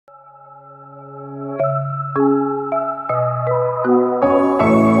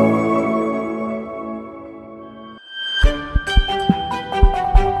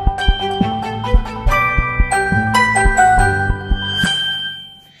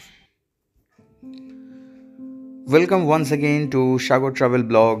Welcome once again two সাগর travel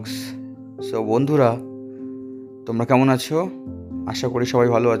blogs. So বন্ধুরা, তোমরা কেমন আছো? আশা করি সবাই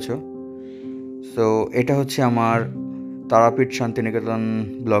ভালো আছো। সো এটা হচ্ছে আমার তারাপীঠ শান্তিনিকেতন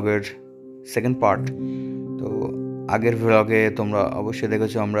ব্লগের সেকেন্ড পার্ট। তো আগের ব্লগে তোমরা অবশ্যই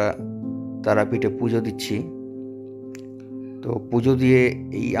দেখেছো আমরা তারাপীঠে পুজো দিচ্ছি। তো পুজো দিয়ে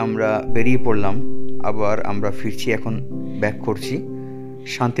আমরা বেরিয়ে পড়লাম, আবার আমরা ফিরছি, এখন ব্যাক করছি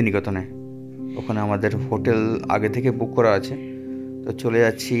শান্তিনিকেতনে। ওখানে আমাদের হোটেল আগে থেকে বুক করা আছে, তো চলে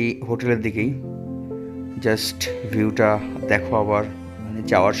যাচ্ছি হোটেলের দিকেই। জাস্ট ভিউটা দেখো, আবার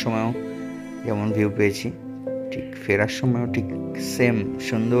যাওয়ার সময়ও যেমন ভিউ পেয়েছি ঠিক ফেরার সময়ও ঠিক সেম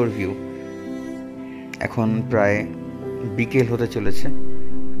সুন্দর ভিউ। এখন প্রায় বিকেল হতে চলেছে,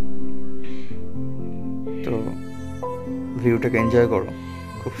 তো ভিউটাকে এনজয় করো,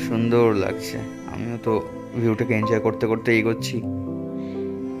 খুব সুন্দর লাগছে। আমিও তো ভিউটাকে এনজয় করতে করতে এগোচ্ছি।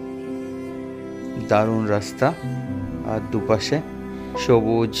 দারুণ রাস্তা, আর দুপাশে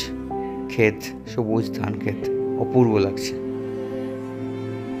সবুজ ক্ষেত, সবুজ ধান ক্ষেত, অপূর্ব লাগছে।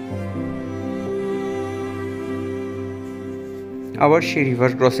 আবার সেই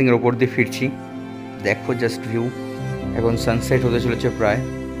রিভার ক্রসিংয়ের ওপর দিয়ে ফিরছি। দেখো জাস্ট ভিউ, এখন সানসেট হতে চলেছে প্রায়।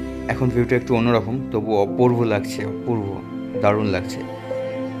 এখন ভিউটা একটু অন্যরকম, তবু অপূর্ব লাগছে, অপূর্ব দারুণ লাগছে।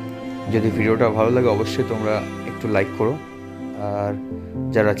 যদি ভিডিওটা ভালো লাগে অবশ্যই তোমরা একটু লাইক করো, আর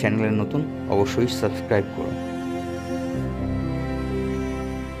যারা চ্যানেলে নতুন অবশ্যই সাবস্ক্রাইব করো।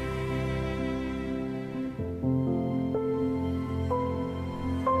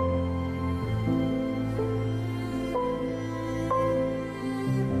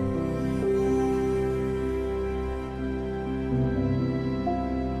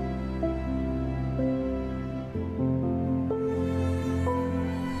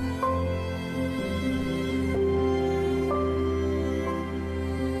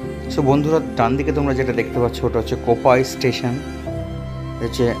 সো বন্ধুরা, ডান দিকে তোমরা যেটা দেখতে পাচ্ছ ওটা হচ্ছে কোপাই স্টেশন,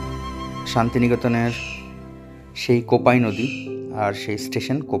 হচ্ছে শান্তিনিকেতনের সেই কোপাই নদী, আর সেই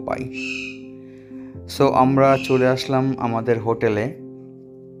স্টেশন কোপাই। সো আমরা চলে আসলাম আমাদের হোটেলে।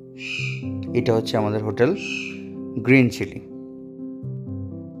 এটা হচ্ছে আমাদের হোটেল গ্রিন চিলি।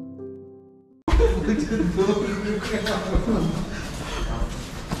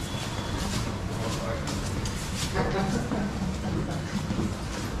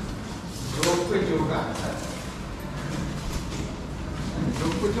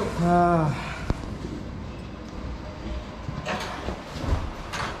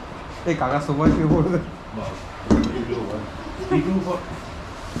 এই কাকা সবাই শুয়ে পড়বে।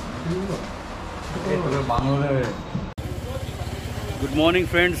 গুড মর্নিং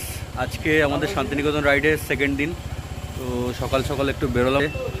ফ্রেন্ডস, আজকে আমাদের শান্তিনিকেতন রাইডের সেকেন্ড দিন। তো সকাল সকাল একটু বেরোলাম।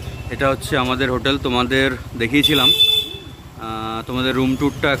 এটা হচ্ছে আমাদের হোটেল, তোমাদের দেখিয়েছিলাম। তোমাদের রুম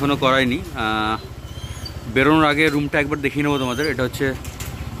ট্যুরটা এখনও করাইনি, বেরোনোর আগে রুমটা একবার দেখিয়ে নেবো তোমাদের। এটা হচ্ছে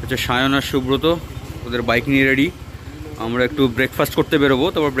সায়ন আর সুব্রত, ওদের বাইক নিয়ে রেডি। আমরা একটু ব্রেকফাস্ট করতে বেরোবো,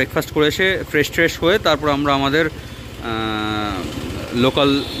 তারপর ব্রেকফাস্ট করে এসে ফ্রেশ হয়ে তারপর আমরা আমাদের লোকাল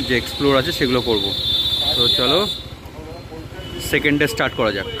যে এক্সপ্লোর আছে সেগুলো করব। তো চলো সেকেন্ড ডে স্টার্ট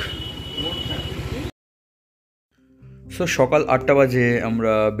করা যাক। সো সকাল 8টা বাজে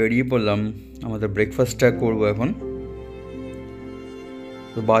আমরা বেরিয়ে পড়লাম, আমাদের ব্রেকফাস্টটা করবো এখন।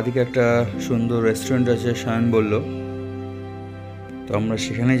 তো বাঁদিকে একটা সুন্দর রেস্টুরেন্ট আছে, সায়ন বলল, তো আমরা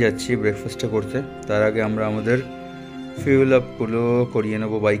সেখানে যাচ্ছি ব্রেকফাস্টটা করতে। তার আগে আমরা আমাদের ফিউল আপগুলো করিয়ে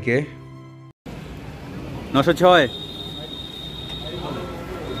নেবো বাইকে।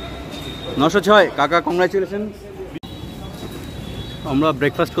 906 কাকা, কংগ্রাচুলেশন। আমরা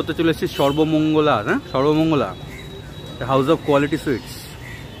ব্রেকফাস্ট করতে চলে এসেছি Sarbamangala, Sarbamangala house of quality sweets.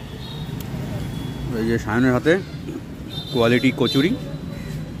 এই যে সায়নের হাতে কোয়ালিটি কচুরি,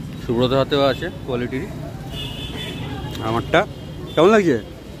 সুব্রত হাতেও আছে কোয়ালিটির। আমারটা কেমন লাগছে?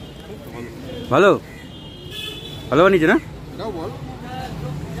 ভালো ভালো বানিয়েছে না?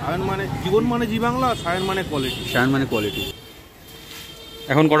 সায়ন মানে জীবন, মানে জি বাংলা, সায়ন মানে কোয়ালিটি। সায়ন মানে কোয়ালিটি।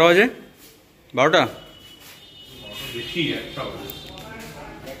 এখন কটা বাজে? 12টা,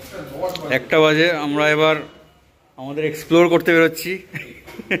 1টা বাজে। আমরা এবার আমাদের এক্সপ্লোর করতে বেরোচ্ছি।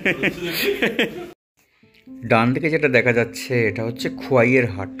 ডান দিকে যেটা দেখা যাচ্ছে এটা হচ্ছে খোয়াইয়ের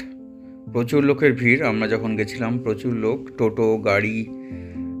হাট। প্রচুর লোকের ভিড়, আমরা যখন গেছিলাম প্রচুর লোক, টোটো গাড়ি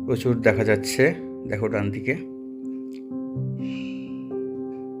প্রচুর দেখা যাচ্ছে। দেখো ডান দিকে।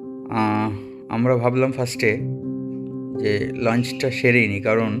 আমরা ভাবলাম ফার্স্টে যে লাঞ্চটা সেরেই নিই,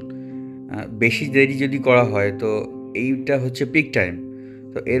 কারণ বেশি দেরি যদি করা হয় তো এইটা হচ্ছে পিক টাইম,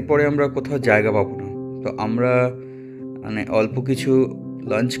 তো এরপরে আমরা কোথাও জায়গা পাবো না। তো আমরা মানে অল্প কিছু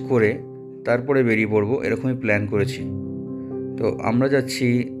লাঞ্চ করে তারপরে বেরিয়ে পড়বো, এরকমই প্ল্যান করেছি। তো আমরা যাচ্ছি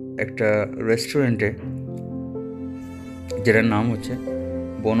একটা রেস্টুরেন্টে, যেটার নাম হচ্ছে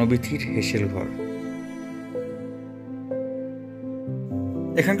বনবিথির হেসেল ঘর।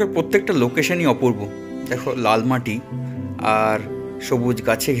 এখানকার প্রত্যেকটা লোকেশনই অপূর্ব। দেখো, লাল মাটি আর সবুজ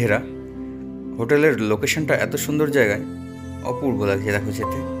গাছে ঘেরা। হোটেলের লোকেশনটা এত সুন্দর জায়গায়, অপূর্ব লাগছে। দেখো,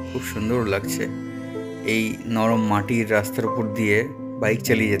 যেতে খুব সুন্দর লাগছে এই নরম মাটির রাস্তার উপর দিয়ে বাইক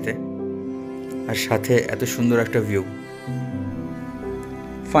চালিয়ে যেতে, আর সাথে এত সুন্দর একটা ভিউ।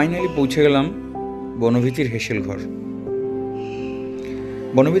 ফাইনালি পৌঁছে গেলাম বনবিথির হেসেল ঘর।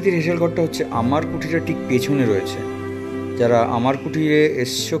 বনবিথির হেসেল ঘরটা হচ্ছে আমার কুঠিরের ঠিক পেছনে রয়েছে। যারা আমার কুঠিরে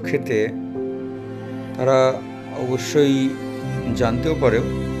এসছো খেতে, তারা অবশ্যই জানতেও পারেও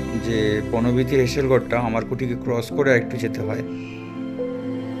যে বনবিথির হেসেল ঘরটা আমার কুঠিকে ক্রস করে একটু যেতে হয়।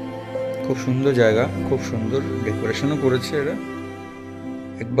 খুব সুন্দর জায়গা, খুব সুন্দর ডেকোরেশনও করেছে এরা।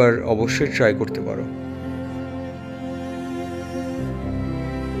 একবার অবশ্যই ট্রাই করতে পারো।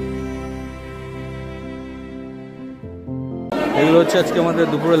 এগুলো হচ্ছে আজকে আমাদের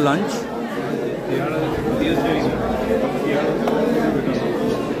দুপুরের লাঞ্চ।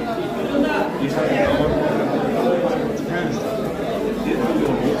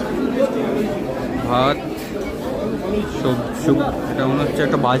 ভাত, এটা মনে হচ্ছে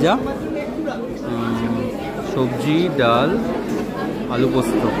একটা ভাজা, সবজি, ডাল, আলু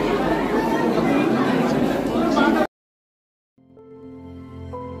পোস্ত।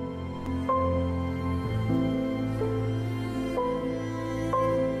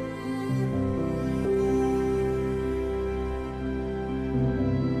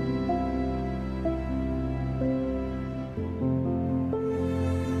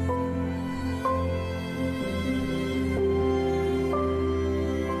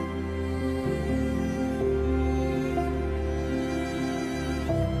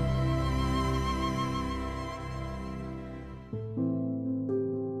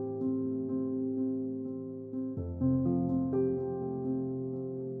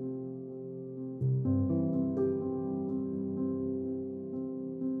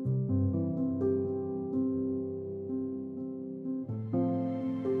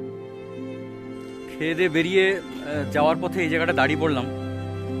 খেয়ে দিয়ে বেরিয়ে যাওয়ার পথে এই জায়গাটা দাঁড়িয়ে পড়লাম।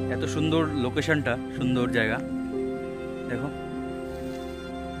 এত সুন্দর লোকেশনটা, সুন্দর জায়গা। দেখো,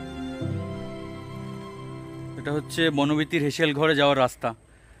 এটা হচ্ছে বনবিথির হেসেল ঘরে যাওয়ার রাস্তা।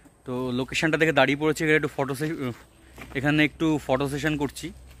 তো লোকেশনটা দেখে দাঁড়িয়ে পড়েছি। এখানে একটু ফটো সেশন করছি,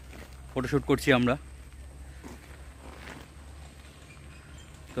 ফটোশ্যুট করছি আমরা।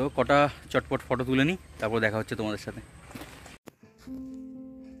 তো কটা চটপট ফটো তুলে নিই, তারপর দেখা হচ্ছে তোমাদের সাথে।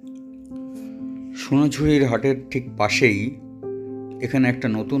 সোনাঝুরির হাটের ঠিক পাশেই এখানে একটা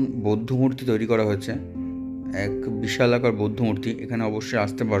নতুন বৌদ্ধ মূর্তি তৈরি করা হয়েছে, এক বিশাল আকার বৌদ্ধ মূর্তি। এখানে অবশ্যই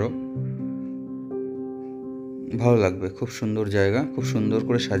আসতে পারো, ভালো লাগবে। খুব সুন্দর জায়গা, খুব সুন্দর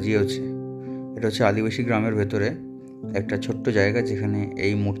করে সাজিয়েছে। এটা হচ্ছে আদিবাসী গ্রামের ভেতরে একটা ছোট্ট জায়গা যেখানে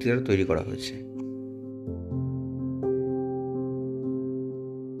এই মূর্তিটা তৈরি করা হয়েছে।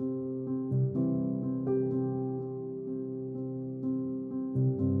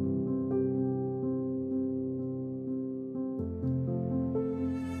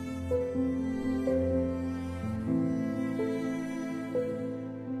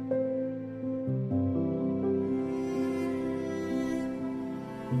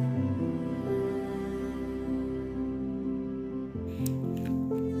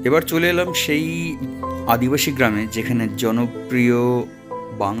 এবার চলে এলাম সেই আদিবাসী গ্রামে যেখানে জনপ্রিয়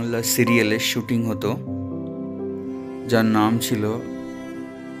বাংলা সিরিয়ালের শুটিং হতো, যার নাম ছিল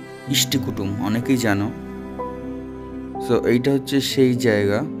ইষ্টি কুটুম, অনেকেই জানো। সো এইটা হচ্ছে সেই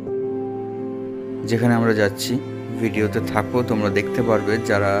জায়গা যেখানে আমরা যাচ্ছি। ভিডিওতে থাকো, তোমরা দেখতে পারবে।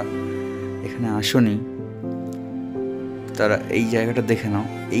 যারা এখানে আসোনি তারা এই জায়গাটা দেখে নাও।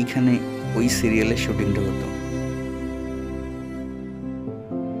 এইখানে ওই সিরিয়ালের শুটিংটা হতো।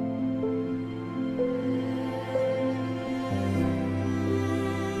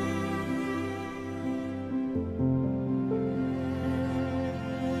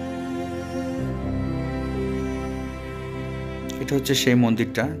 এটা হচ্ছে সেই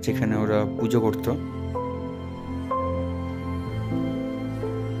মন্দিরটা যেখানে ওরা পুজো করত।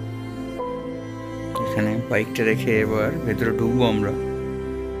 এখানে বাইকটা রেখে এবার ভেতরে ঢুকবো আমরা।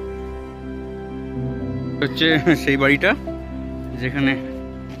 হচ্ছে সেই বাড়িটা যেখানে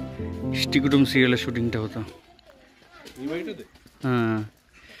ইষ্টি কুটুম সিরিয়ালের শুটিংটা হতো। হ্যাঁ,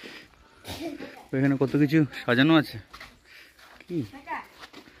 এখানে কত কিছু সাজানো আছে। কি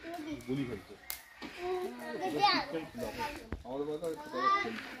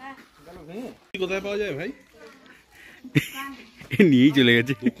কোথায় পাওয়া যায় ভাই? নিয়েই চলে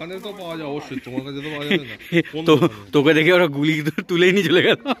গেছে। দোকানে তো পাওয়া যায় অবশ্যই, তোমার কাছে তো পাওয়া যাবে না। তো তোকে দেখে ওরা গুলি তুলেই নিয়ে চলে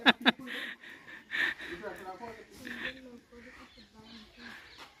গেল।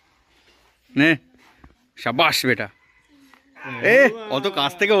 নে শাবাশ বেটা। এ অত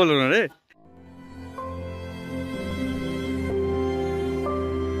কাছ থেকে বলো না রে।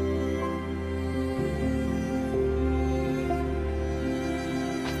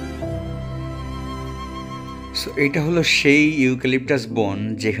 সো এইটা হলো সেই ইউক্যালিপটাস বন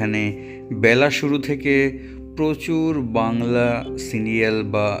যেখানে বেলা শুরু থেকে প্রচুর বাংলা সিরিয়াল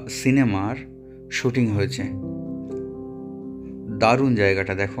বা সিনেমার শুটিং হয়েছে। দারুণ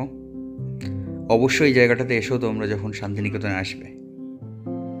জায়গাটা দেখো, অবশ্যই এই জায়গাটাতে এসো তোমরা যখন শান্তিনিকেতনে আসবে।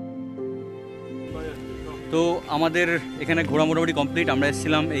 তো আমাদের এখানে ঘোরা মোটামুটি কমপ্লিট। আমরা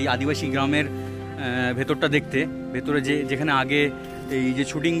এসেছিলাম এই আদিবাসী গ্রামের ভেতরটা দেখতে, ভেতরে যেখানে আগে এই যে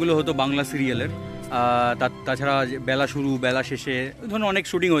শুটিংগুলো হতো বাংলা সিরিয়ালের, তাছাড়া বেলা শুরু বেলা শেষে ধরুন অনেক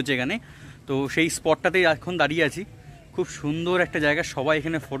শুটিং হয়েছে এখানে। তো সেই স্পটটাতেই এখন দাঁড়িয়ে আছি। খুব সুন্দর একটা জায়গা, সবাই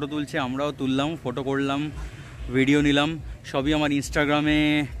এখানে ফটো তুলছে, আমরাও তুললাম, ফটো করলাম, ভিডিও নিলাম। সবই আমার ইনস্টাগ্রামে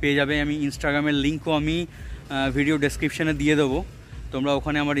পেয়ে যাবে। আমি ইনস্টাগ্রামের লিঙ্কও আমি ভিডিও ডেসক্রিপশানে দিয়ে দেবো, তোমরা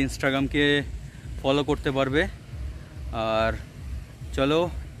ওখানে আমার ইনস্টাগ্রামকে ফলো করতে পারবে। আর চলো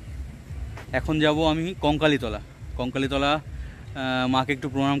এখন যাব আমি কঙ্কালীতলা। মাকে একটু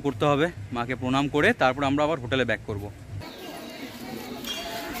প্রণাম করতে হবে, মাকে প্রণাম করে তারপর আমরা আবার হোটেলে ব্যাক করব।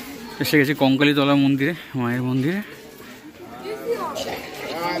 এসে গেছি কঙ্কালীতলা মন্দিরে, মায়ের মন্দিরে।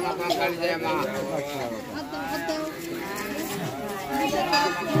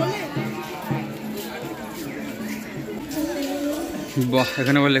 বাহ,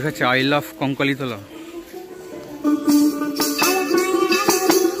 এখানে আবার লেখা আছে আই লাভ কঙ্কালীতলা।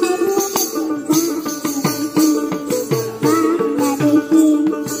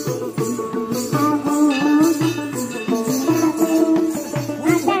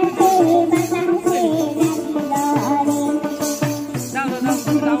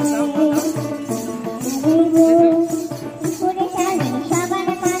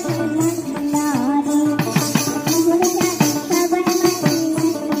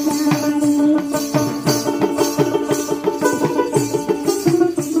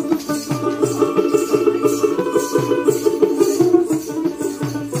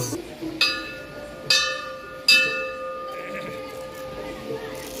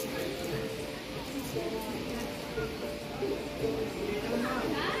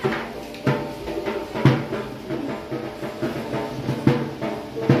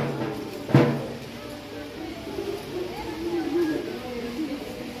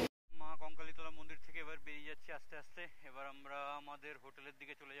 আস্তে আস্তে এবার আমরা আমাদের হোটেলের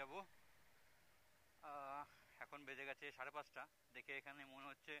দিকে চলে যাব। এখন বেজে গেছে 5:30, দেখে এখানে মনে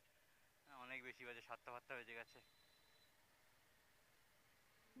হচ্ছে অনেক বেশি বাজে, 7টা বেজে গেছে।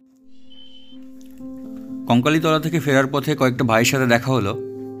 কঙ্কালীতলা থেকে ফেরার পথে কয়েকটা ভাইয়ের সাথে দেখা হলো।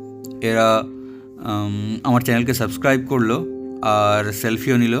 এরা আমার চ্যানেলকে সাবস্ক্রাইব করলো আর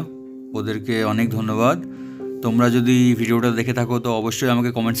সেলফিও নিল, ওদেরকে অনেক ধন্যবাদ। তোমরা যদি ভিডিওটা দেখে থাকো তো অবশ্যই আমাকে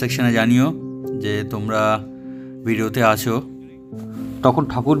কমেন্ট সেকশানে জানিও যে তোমরা ভিডিওতে আছো। তখন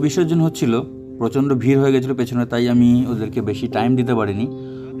ঠাকুর বিসর্জন হচ্ছিল, প্রচণ্ড ভিড় হয়ে গেছিলো পেছনে, তাই আমি ওদেরকে বেশি টাইম দিতে পারিনি,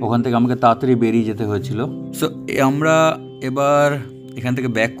 ওখান থেকে আমাকে তাড়াতাড়ি বেরিয়ে যেতে হয়েছিল। সো আমরা এবার এখান থেকে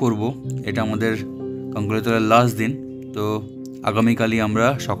ব্যাক করব। এটা আমাদের কঙ্কালীতলার লাস্ট দিন, তো আগামীকালই আমরা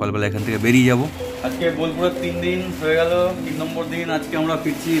সকালবেলা এখান থেকে বেরিয়ে যাব। আজকে বোলপুরের 3 দিন হয়ে গেল, 3 নম্বর দিন। আজকে আমরা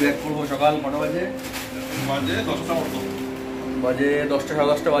ফিরছি, ব্যাক করবো সকাল 9টা বাজে, 10টা মতো বাজে, 10টা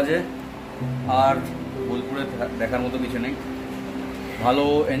 10:30 বাজে। আর বোলপুরে দেখার মতো কিছু নেই, ভালো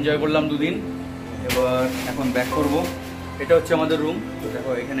এনজয় করলাম 2 দিন। এবার এখন ব্যাক করব। এটা হচ্ছে আমাদের রুম,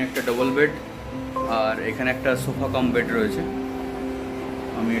 দেখো এখানে একটা ডবল বেড আর এখানে একটা সোফা কাম বেড রয়েছে।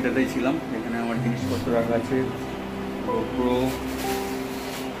 আমি এটাতেই ছিলাম, এখানে আমার জিনিসপত্র রাখা আছে, গোপ্রো,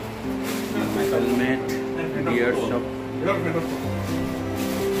 হেলমেট, গিয়ার সব।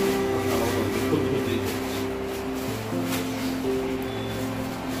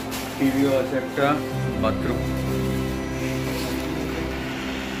 টিভিও আছে একটা,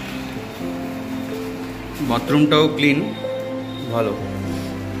 বাথরুমটাও ক্লিন, ভালো।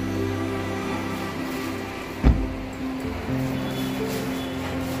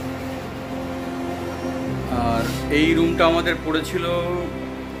 আর এই রুমটা আমাদের পড়েছিল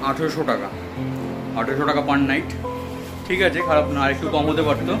 1800 টাকা, 1800 টাকা পার নাইট। ঠিক আছে, খারাপ না, আর একটু কম হতে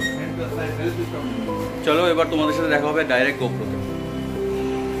পারতো। চলো এবার তোমাদের সাথে দেখা হবে ডাইরেক্ট গোপ্রোতে।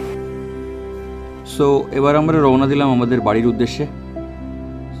 সো এবার আমরা রওনা দিলাম আমাদের বাড়ির উদ্দেশ্যে।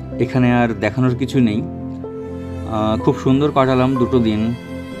 এখানে আর দেখানোর কিছু নেই, খুব সুন্দর কাটালাম 2 দিন,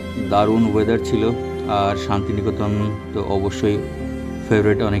 দারুণ ওয়েদার ছিল। আর শান্তিনিকেতন তো অবশ্যই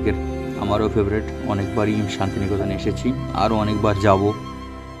ফেভারিট অনেকের, আমারও ফেভারিট, অনেকবারই শান্তিনিকেতনে এসেছি, আরও অনেকবার যাব।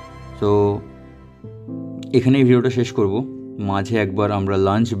 তো এখানেই ভিডিওটা শেষ করব। মাঝে একবার আমরা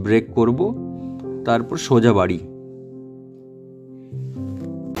লাঞ্চ ব্রেক করব, তারপর সোজা বাড়ি।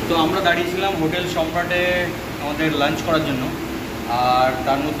 তো আমরা দাঁড়িয়েছিলাম হোটেল সম্রাটে আমাদের লাঞ্চ করার জন্য, আর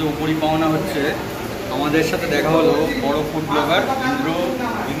তার মধ্যে উপরই পাওনা হচ্ছে আমাদের সাথে দেখা হলো বড় ফুড ব্লগার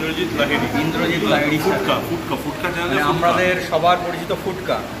ইন্দ্রজিৎ লাহিড়ি। ফুডকা আমাদের সবার পরিচিত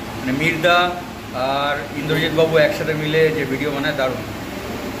ফুডকা, মানে মির্দা আর ইন্দ্রজিৎ বাবু একসাথে মিলে যে ভিডিও বানায় দারুণ।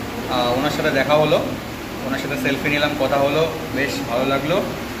 ওনার সাথে দেখা হলো, ওনার সাথে সেলফি নিলাম, কথা হলো, বেশ ভালো লাগলো।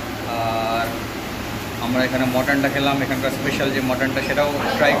 আর আমরা এখানে মটনটা খেলাম, এখানকার স্পেশাল যে মটনটা সেটাও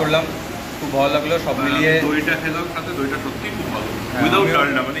ট্রাই করলাম, খুব ভালো লাগলো। সব মিলিয়ে দইটা খেলাম, সাথে দইটা সত্যি খুব ভালো, উইদাউট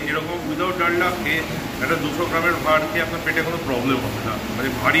ডালডা। মানে এরকম উইদাউট ডালডা খেয়ে একটা 200 গ্রামের ভাত খেয়ে আপনার পেটে কোনো প্রবলেম হবে না, মানে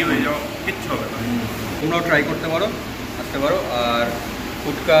ভারী হয়ে যাওয়া কিচ্ছু হবে না। তোমরাও ট্রাই করতে পারো, আসতে পারো। আর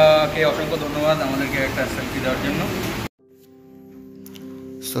ফুডকাকে অসংখ্য ধন্যবাদ আমাদেরকে একটা সেলফি দেওয়ার জন্য।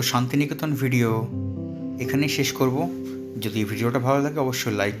 সো শান্তিনিকেতন ভিডিও এখানেই শেষ করব। যদি ভিডিওটা ভালো লাগে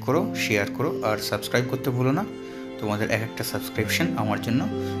অবশ্যই লাইক করো, শেয়ার করো, আর সাবস্ক্রাইব করতে ভুলো না। তোমাদের এক একটা সাবস্ক্রিপশন আমার জন্য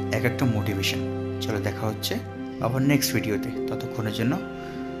এক একটা মোটিভেশন। চলো দেখা হচ্ছে আবার নেক্সট ভিডিওতে। ততক্ষণের জন্য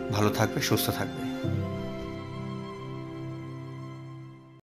ভালো থাকবে, সুস্থ থাকবে।